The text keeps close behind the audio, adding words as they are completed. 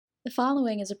The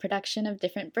following is a production of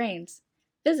Different Brains.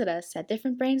 Visit us at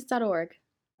differentbrains.org.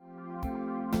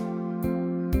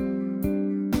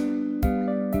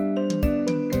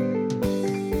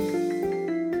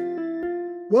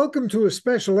 Welcome to a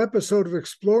special episode of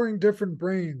Exploring Different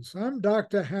Brains. I'm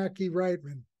Dr. Hackey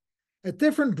Reitman. At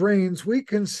Different Brains, we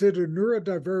consider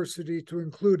neurodiversity to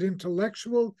include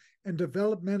intellectual and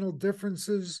developmental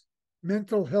differences,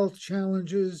 mental health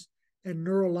challenges, and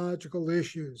neurological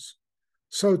issues.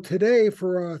 So today,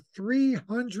 for our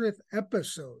 300th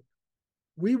episode,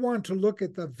 we want to look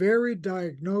at the varied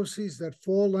diagnoses that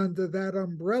fall under that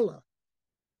umbrella,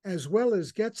 as well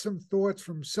as get some thoughts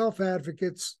from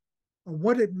self-advocates on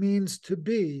what it means to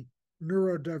be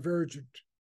neurodivergent.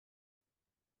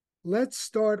 Let's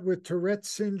start with Tourette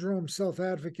syndrome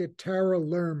self-advocate Tara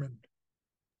Lerman.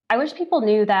 I wish people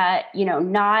knew that,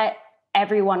 not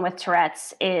everyone with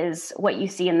Tourette's is what you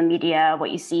see in the media,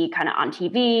 what you see kind of on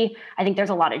TV. I think there's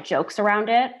a lot of jokes around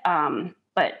it.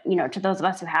 But, to those of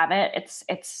us who have it,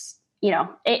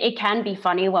 it can be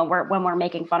funny when we're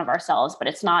making fun of ourselves, but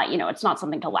it's not, it's not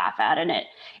something to laugh at. And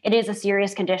it is a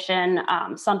serious condition.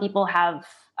 Some people have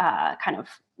kind of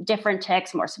different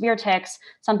tics, more severe tics.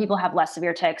 Some people have less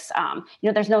severe tics.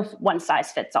 There's no one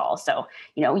size fits all. So,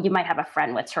 you might have a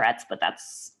friend with Tourette's, but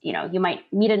that's, you might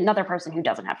meet another person who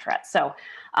doesn't have Tourette's. So,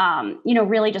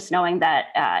 really just knowing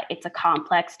that it's a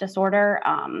complex disorder,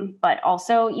 but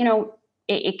also,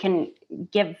 it can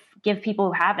give people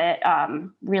who have it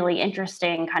really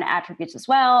interesting kind of attributes as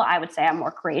well. I would say I'm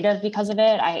more creative because of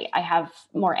it. I have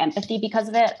more empathy because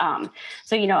of it.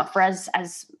 So, for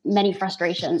as many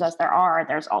frustrations as there are,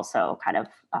 there's also kind of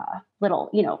little,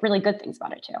 really good things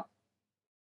about it too.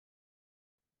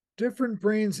 Different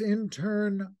Brains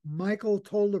intern Michael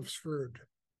Tolifsford.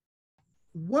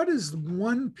 What is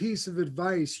one piece of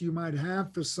advice you might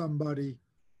have for somebody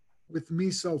with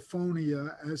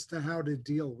misophonia as to how to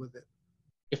deal with it?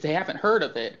 If they haven't heard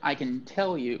of it, I can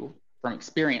tell you from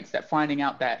experience that finding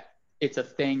out that it's a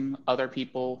thing, other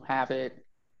people have it,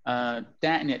 that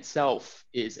in itself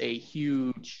is a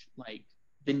huge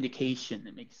vindication.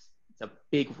 It's a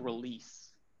big relief.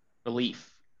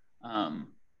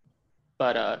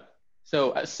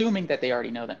 So assuming that they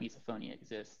already know that misophonia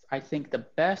exists, I think the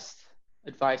best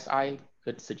advice I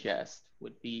could suggest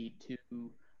would be to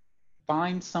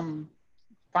find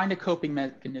a coping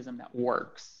mechanism that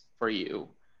works for you.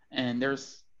 And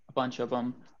there's a bunch of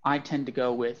them. I tend to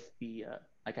go with the,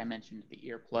 like I mentioned, the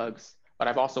earplugs, but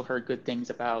I've also heard good things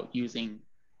about using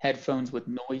headphones with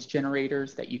noise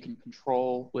generators that you can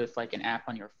control with an app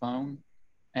on your phone.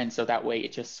 And so that way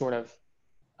it just sort of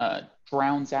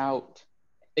drowns out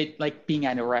it, like being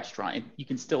at a restaurant. You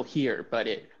can still hear, but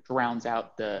it drowns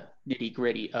out the nitty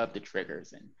gritty of the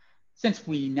triggers. And since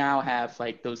we now have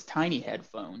those tiny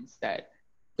headphones that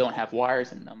don't have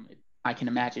wires in them, I can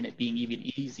imagine it being even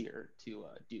easier to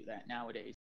do that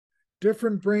nowadays.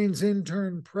 Different Brains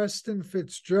intern Preston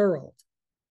Fitzgerald.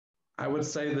 I would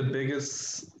say the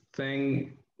biggest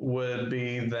thing would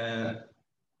be that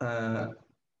a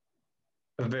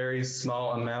very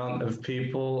small amount of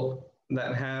people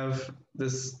that have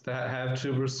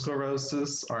tuberous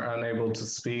sclerosis are unable to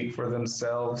speak for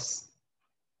themselves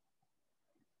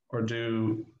or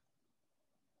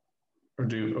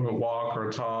walk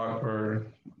or talk or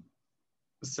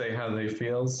say how they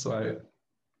feel. So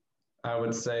I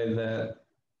would say that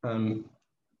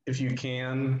if you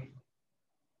can,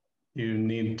 you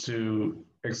need to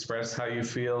express how you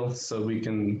feel so we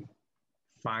can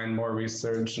find more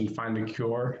research and find a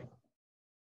cure.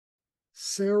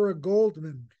 Sarah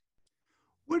Goldman.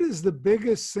 What is the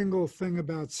biggest single thing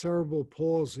about cerebral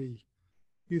palsy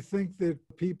you think that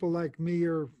people like me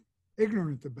are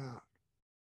ignorant about?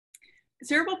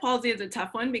 Cerebral palsy is a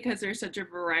tough one because there's such a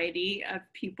variety of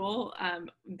people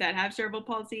that have cerebral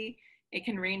palsy. It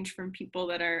can range from people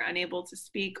that are unable to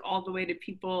speak all the way to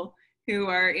people who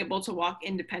are able to walk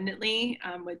independently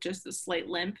with just a slight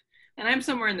limp. And I'm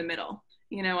somewhere in the middle.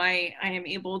 I am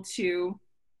able to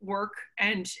work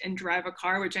and drive a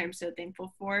car, which I'm so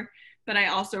thankful for. But I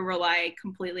also rely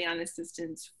completely on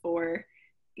assistance for,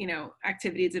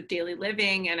 activities of daily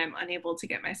living, and I'm unable to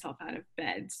get myself out of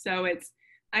bed. So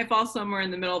I fall somewhere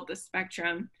in the middle of the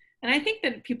spectrum. And I think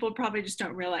that people probably just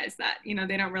don't realize that, they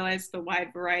don't realize the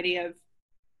wide variety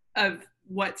of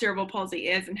what cerebral palsy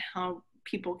is and how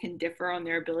people can differ on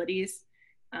their abilities.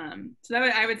 So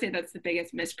I would say that's the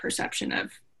biggest misperception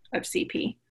of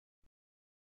CP.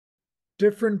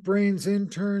 Different Brains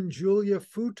intern Julia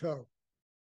Futo.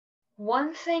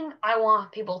 One thing I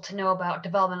want people to know about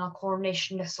developmental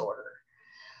coordination disorder: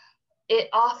 it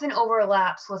often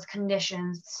overlaps with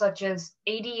conditions such as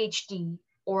ADHD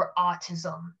or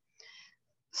autism.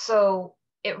 So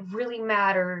it really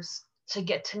matters to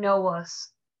get to know us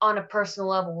on a personal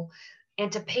level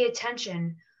and to pay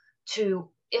attention to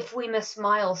if we miss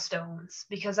milestones,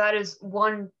 because that is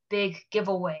one big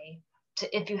giveaway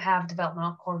to if you have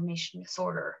developmental coordination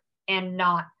disorder and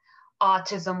not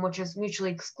autism, which is mutually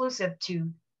exclusive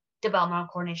to developmental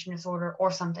coordination disorder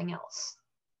or something else.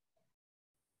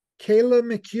 Kayla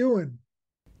McEwen.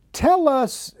 Tell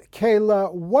us,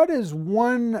 Kayla, what is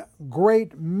one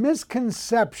great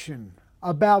misconception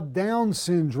about Down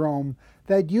syndrome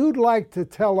that you'd like to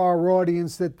tell our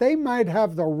audience that they might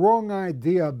have the wrong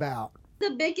idea about?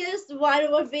 The biggest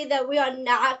one would be that we are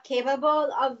not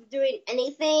capable of doing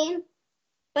anything,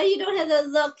 but you don't have to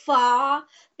look far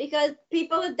because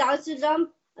people with Down syndrome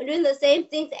are doing the same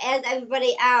things as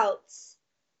everybody else.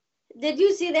 Did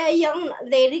you see that young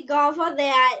lady golfer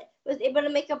that was able to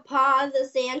make a par on the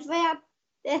sand trap?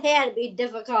 That had to be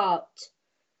difficult.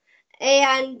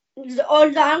 And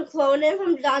Don Cronin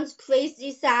from Don's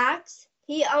Crazy Socks,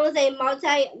 he owns a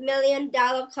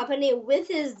multi-million-dollar company with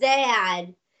his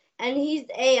dad, and he's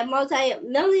a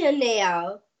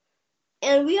multi-millionaire.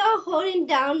 And we are holding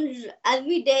down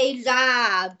everyday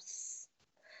jobs.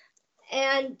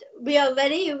 And we are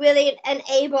really, really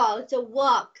unable to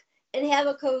work and have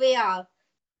a career.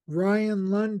 Ryan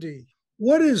Lundy,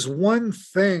 what is one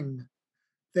thing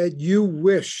that you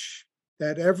wish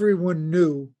that everyone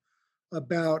knew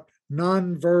about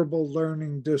nonverbal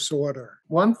learning disorder?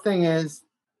 One thing is,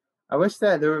 I wish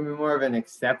that there would be more of an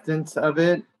acceptance of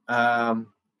it.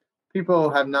 People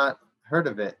have not heard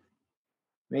of it,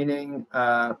 meaning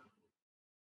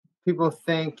people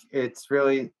think it's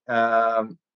really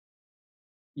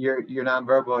you're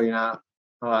nonverbal, you're not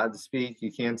allowed to speak,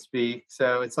 you can't speak.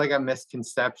 So it's like a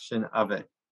misconception of it.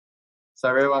 So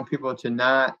I really want people to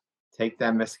not take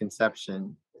that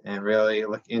misconception and really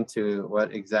look into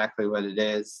what it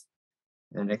is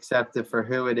and accept it for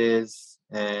who it is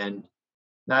and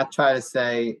not try to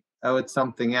say, oh, it's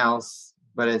something else,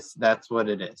 but that's what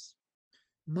it is.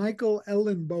 Michael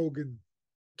Ellenbogen.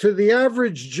 To the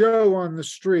average Joe on the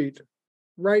street,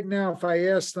 right now, if I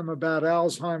ask them about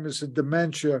Alzheimer's and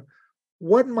dementia,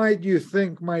 what might you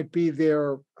think might be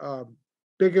their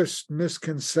biggest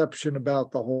misconception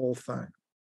about the whole thing?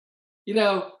 You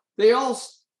know, they all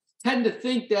tend to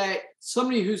think that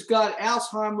somebody who's got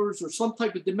Alzheimer's or some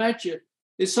type of dementia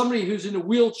is somebody who's in a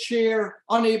wheelchair,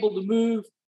 unable to move,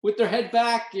 with their head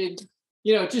back and,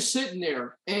 just sitting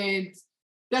there. And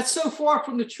that's so far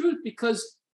from the truth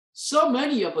because so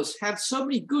many of us have so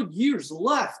many good years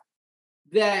left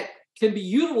that can be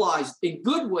utilized in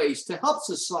good ways to help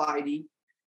society.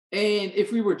 And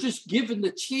if we were just given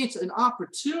the chance and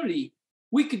opportunity,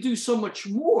 we could do so much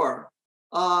more.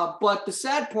 But the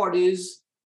sad part is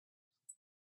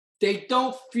they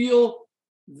don't feel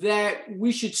that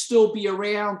we should still be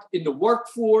around in the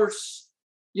workforce,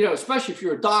 especially if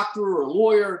you're a doctor or a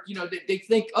lawyer, they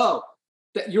think, oh,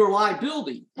 that you're a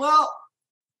liability. Well,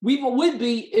 we would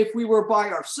be if we were by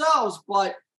ourselves,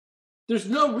 but there's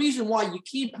no reason why you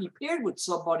can't be paired with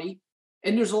somebody.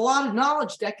 And there's a lot of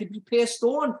knowledge that can be passed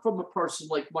on from a person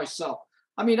like myself.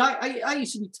 I mean, I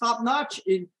used to be top notch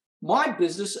in my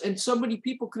business, and so many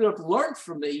people could have learned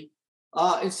from me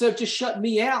instead of just shutting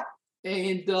me out.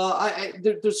 And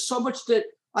there's so much that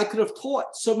I could have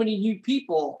taught so many new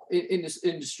people in this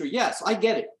industry. Yes, I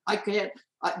get it.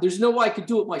 There's no way I could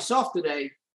do it myself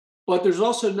today, but there's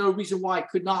also no reason why I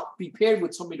could not be paired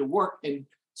with somebody to work and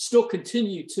still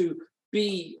continue to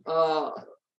be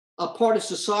a part of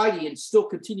society and still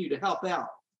continue to help out.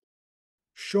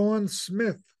 Sean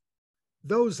Smith,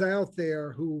 those out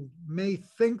there who may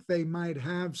think they might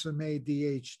have some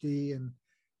ADHD and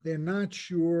they're not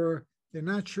sure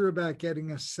about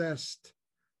getting assessed,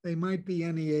 they might be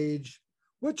any age.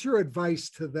 What's your advice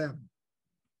to them?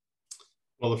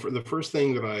 Well, the first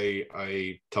thing that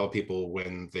I tell people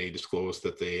when they disclose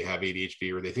that they have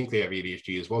ADHD or they think they have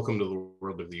ADHD is welcome to the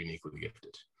world of the uniquely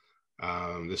gifted.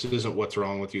 This isn't what's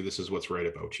wrong with you. This is what's right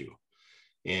about you.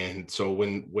 And so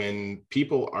when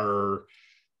people are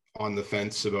on the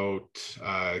fence about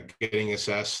getting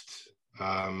assessed,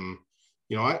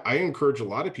 I encourage a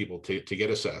lot of people to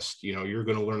get assessed. You're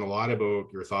going to learn a lot about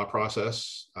your thought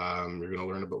process. You're going to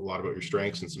learn a lot about your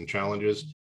strengths and some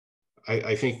challenges.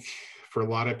 I think for a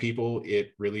lot of people,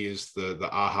 it really is the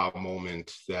aha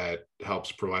moment that helps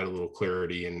provide a little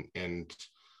clarity and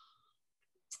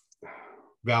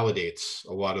validates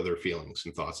a lot of their feelings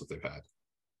and thoughts that they've had.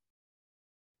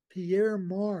 Pierre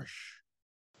Marsh.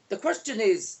 The question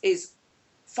is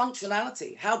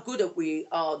functionality. How good are we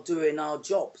doing our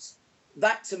jobs?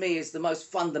 That to me is the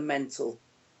most fundamental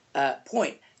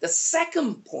point. The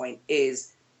second point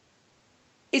is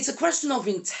it's a question of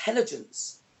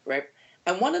intelligence, right?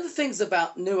 And one of the things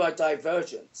about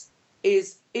neurodivergence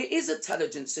is it is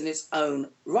intelligence in its own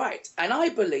right. And I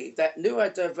believe that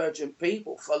neurodivergent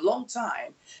people for a long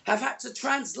time have had to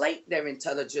translate their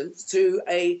intelligence to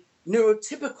a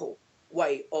neurotypical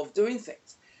way of doing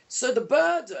things. So the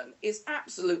burden is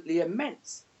absolutely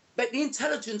immense, but the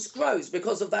intelligence grows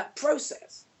because of that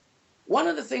process. One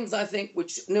of the things I think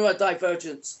which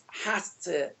neurodivergence has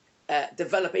to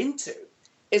develop into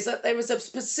is that there is a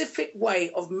specific way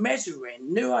of measuring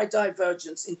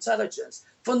neurodivergence intelligence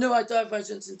for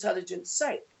neurodivergence intelligence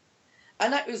sake.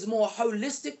 And that is a more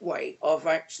holistic way of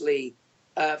actually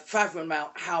fathoming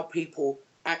out how people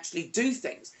actually do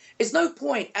things. It's no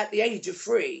point at the age of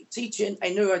 3 teaching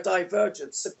a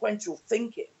neurodivergent sequential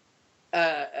thinking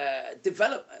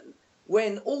development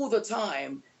when all the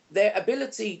time their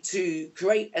ability to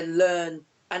create and learn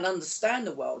and understand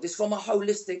the world is from a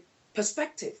holistic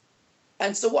perspective.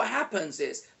 And so what happens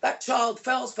is that child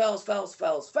fails,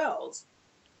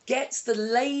 gets the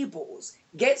labels,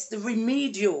 gets the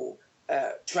remedial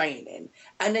training,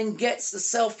 and then gets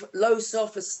the low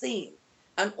self-esteem.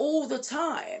 And all the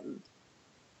time,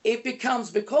 it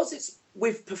becomes, because it's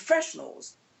with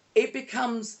professionals, it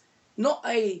becomes not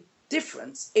a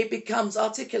difference, it becomes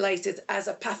articulated as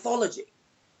a pathology.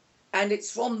 And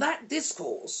it's from that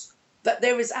discourse that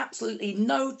there is absolutely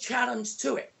no challenge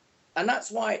to it. And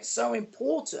that's why it's so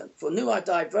important for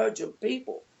neurodivergent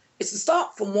people. It's to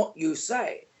start from what you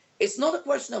say. It's not a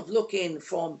question of looking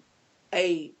from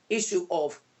a issue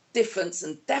of difference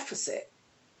and deficit.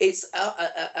 It's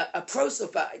a process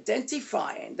of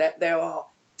identifying that there are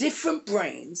different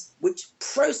brains which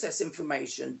process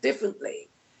information differently.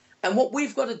 And what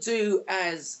we've got to do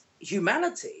as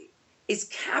humanity is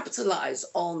capitalize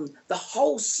on the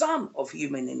whole sum of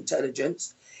human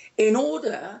intelligence in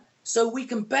order so we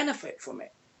can benefit from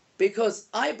it. Because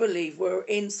I believe we're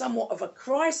in somewhat of a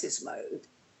crisis mode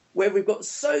where we've got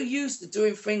so used to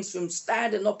doing things from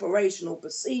standard operational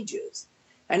procedures.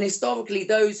 And historically,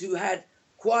 those who had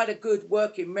quite a good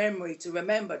working memory to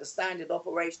remember the standard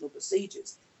operational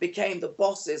procedures became the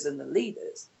bosses and the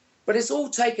leaders. But it's all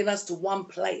taken us to one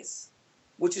place,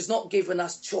 which has not given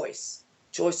us choice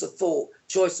of thought,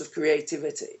 choice of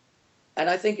creativity. And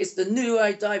I think it's the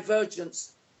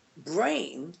neurodivergence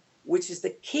brain which is the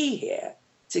key here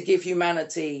to give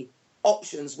humanity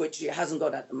options which it hasn't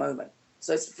got at the moment.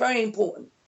 So it's very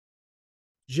important.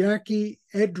 Jackie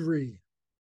Edry.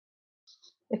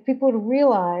 If people would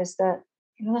realize that,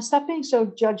 stop being so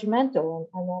judgmental,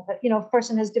 and that, if a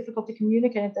person has difficulty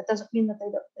communicating, that doesn't mean that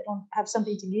they don't have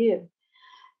something to give.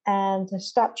 And to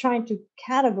stop trying to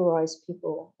categorize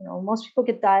people. Most people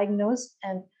get diagnosed,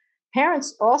 and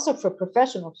parents also, for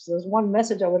professionals. There's one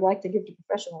message I would like to give to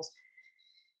professionals.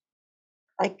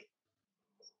 Like,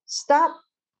 stop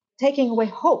taking away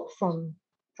hope from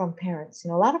parents. A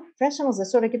lot of professionals, they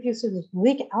sort of give you sort of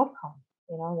bleak outcome.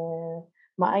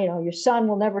 Your son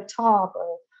will never talk,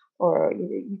 or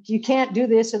you can't do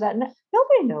this or that.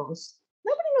 Nobody knows.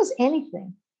 Nobody knows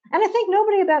anything. And I think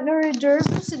nobody about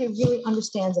neurodiversity really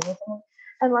understands anything.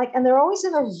 And they're always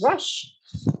in a rush.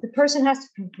 The person has to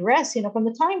progress. From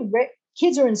the time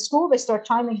kids are in school, they start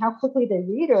timing how quickly they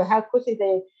read or how quickly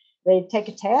they take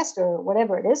a test or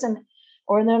whatever it is,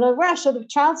 or they're in a rush. So the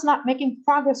child's not making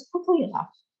progress quickly enough.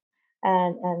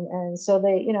 And so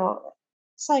they,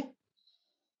 it's like,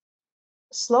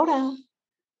 slow down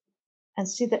and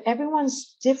see that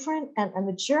everyone's different, and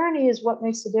the journey is what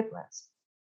makes the difference.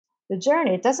 The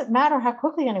journey, it doesn't matter how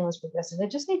quickly anyone's progressing. They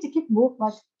just need to keep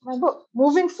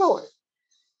moving forward,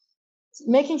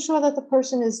 making sure that the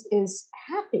person is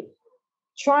happy.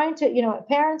 Trying to,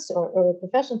 parents or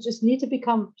professionals just need to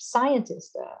become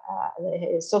scientists,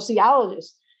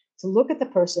 sociologists, to look at the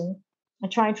person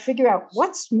and try and figure out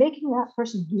what's making that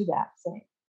person do that thing.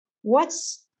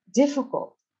 What's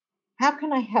difficult? How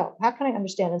can I help? How can I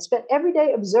understand? And spend every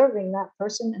day observing that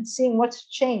person and seeing what's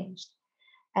changed,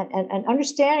 and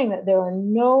understanding that there are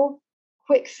no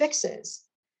quick fixes.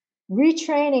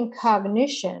 Retraining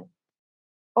cognition,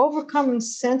 overcoming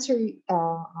sensory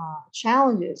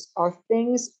challenges are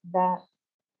things that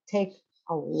take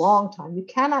a long time. You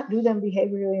cannot do them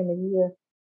behaviorally in a year.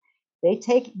 They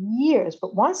take years,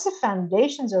 but once the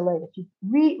foundations are laid,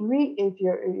 if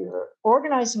you're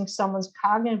organizing someone's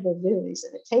cognitive abilities,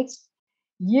 and it takes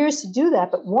years to do that,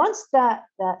 but once that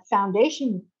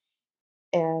foundation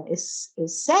is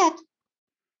set,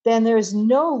 then there's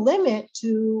no limit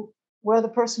to where the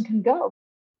person can go.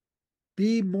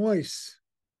 Be Moise.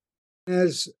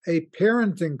 As a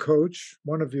parenting coach,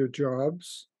 one of your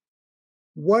jobs,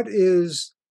 what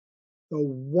is the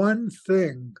one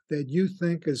thing that you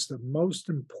think is the most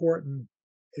important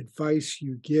advice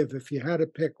you give if you had to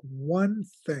pick one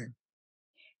thing?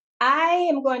 I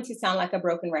am going to sound like a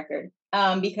broken record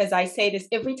because I say this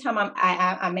every time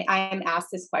I am asked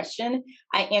this question.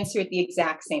 I answer it the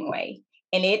exact same way,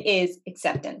 and it is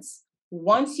acceptance.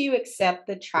 Once you accept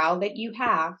the child that you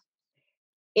have,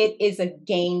 it is a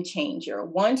game changer.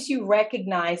 Once you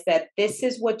recognize that this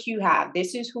is what you have,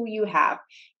 this is who you have,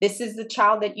 this is the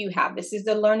child that you have, this is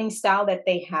the learning style that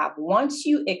they have. Once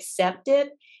you accept it,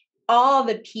 all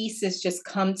the pieces just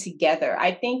come together.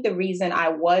 I think the reason I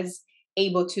was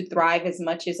able to thrive as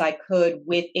much as I could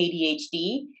with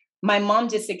ADHD, my mom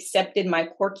just accepted my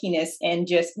quirkiness and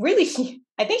just really,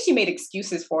 I think she made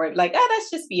excuses for it. Like,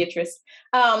 that's just Beatrice.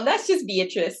 That's just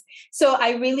Beatrice. So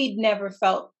I really never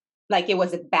felt like it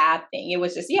was a bad thing. It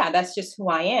was just, yeah, that's just who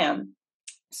I am.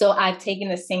 So I've taken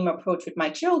the same approach with my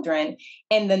children.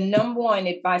 And the number one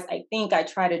advice I think I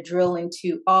try to drill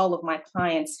into all of my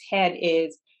clients' head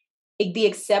is the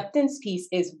acceptance piece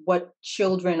is what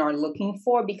children are looking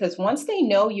for, because once they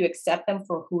know you accept them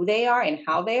for who they are and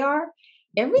how they are,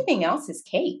 everything else is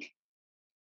cake.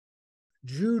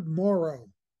 Jude Morrow.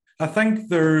 I think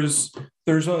there's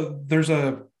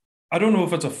a I don't know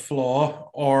if it's a flaw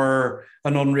or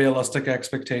an unrealistic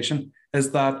expectation,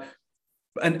 is that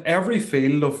in every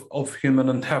field of human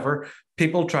endeavor,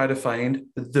 people try to find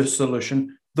the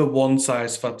solution, the one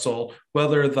size fits all,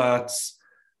 whether that's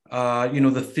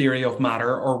the theory of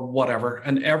matter or whatever.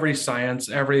 In every science,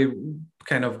 every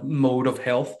kind of mode of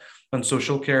health and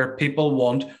social care, people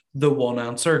want the one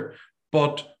answer.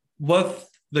 But with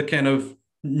the kind of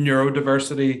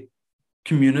neurodiversity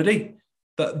community,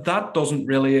 that doesn't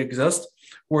really exist,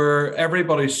 where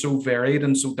everybody's so varied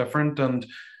and so different. And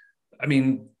I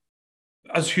mean,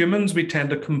 as humans, we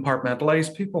tend to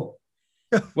compartmentalize people,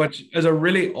 which is a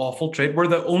really awful trait. We're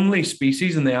the only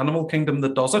species in the animal kingdom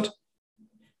that does it.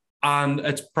 And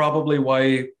it's probably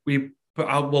why we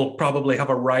will probably have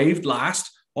arrived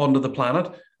last onto the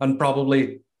planet and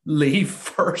probably leave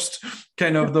first.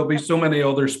 Kind of, there'll be so many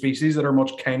other species that are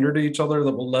much kinder to each other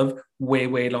that will live way,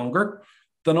 way longer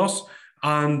than us.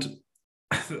 And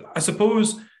I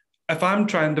suppose if I'm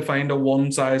trying to find a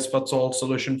one-size-fits-all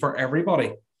solution for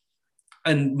everybody,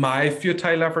 and my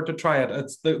futile effort to try it,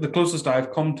 it's the closest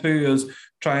I've come to is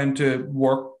trying to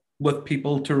work with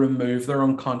people to remove their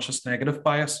unconscious negative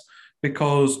bias.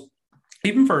 Because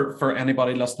even for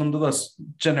anybody listening to this,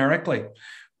 generically,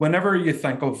 whenever you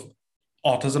think of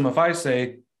autism, if I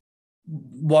say,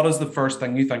 what is the first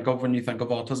thing you think of when you think of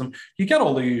autism? You get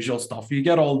all the usual stuff. You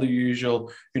get all the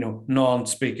usual,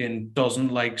 non-speaking,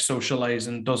 doesn't like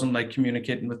socializing, doesn't like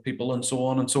communicating with people, and so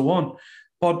on and so on.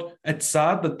 But it's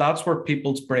sad that that's where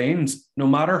people's brains, no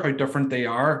matter how different they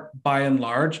are, by and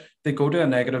large, they go to a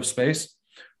negative space.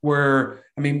 Where,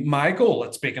 I mean, my goal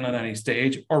at speaking on any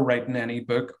stage or writing any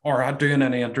book or doing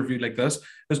any interview like this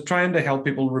is trying to help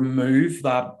people remove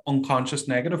that unconscious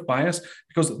negative bias,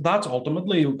 because that's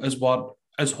ultimately is what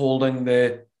is holding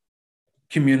the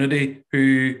community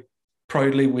who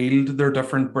proudly wield their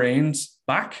different brains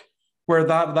back, where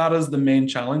that is the main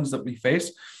challenge that we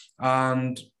face.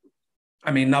 And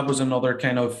I mean, that was another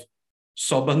kind of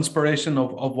sub-inspiration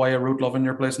of why I wrote Love in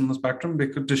Your Place in the Spectrum,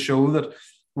 because to show that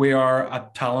we are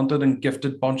a talented and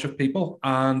gifted bunch of people,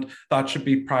 and that should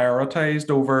be prioritized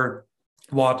over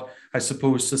what I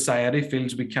suppose society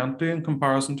feels we can't do in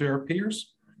comparison to our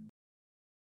peers.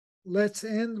 Let's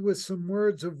end with some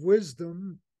words of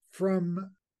wisdom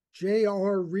from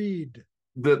J.R. Reed.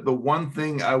 The one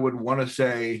thing I would want to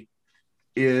say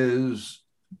is,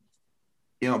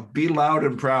 be loud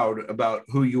and proud about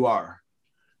who you are.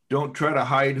 Don't try to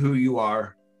hide who you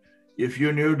are. If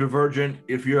you're neurodivergent,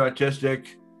 if you're autistic,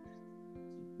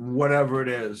 whatever it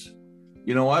is,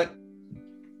 you know what?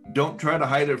 Don't try to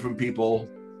hide it from people.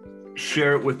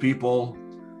 Share it with people.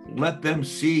 Let them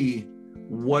see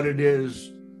what it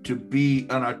is to be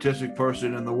an autistic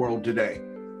person in the world today.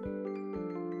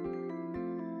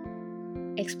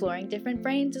 Exploring Different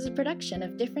Brains is a production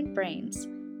of Different Brains.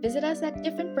 Visit us at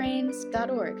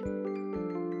differentbrains.org.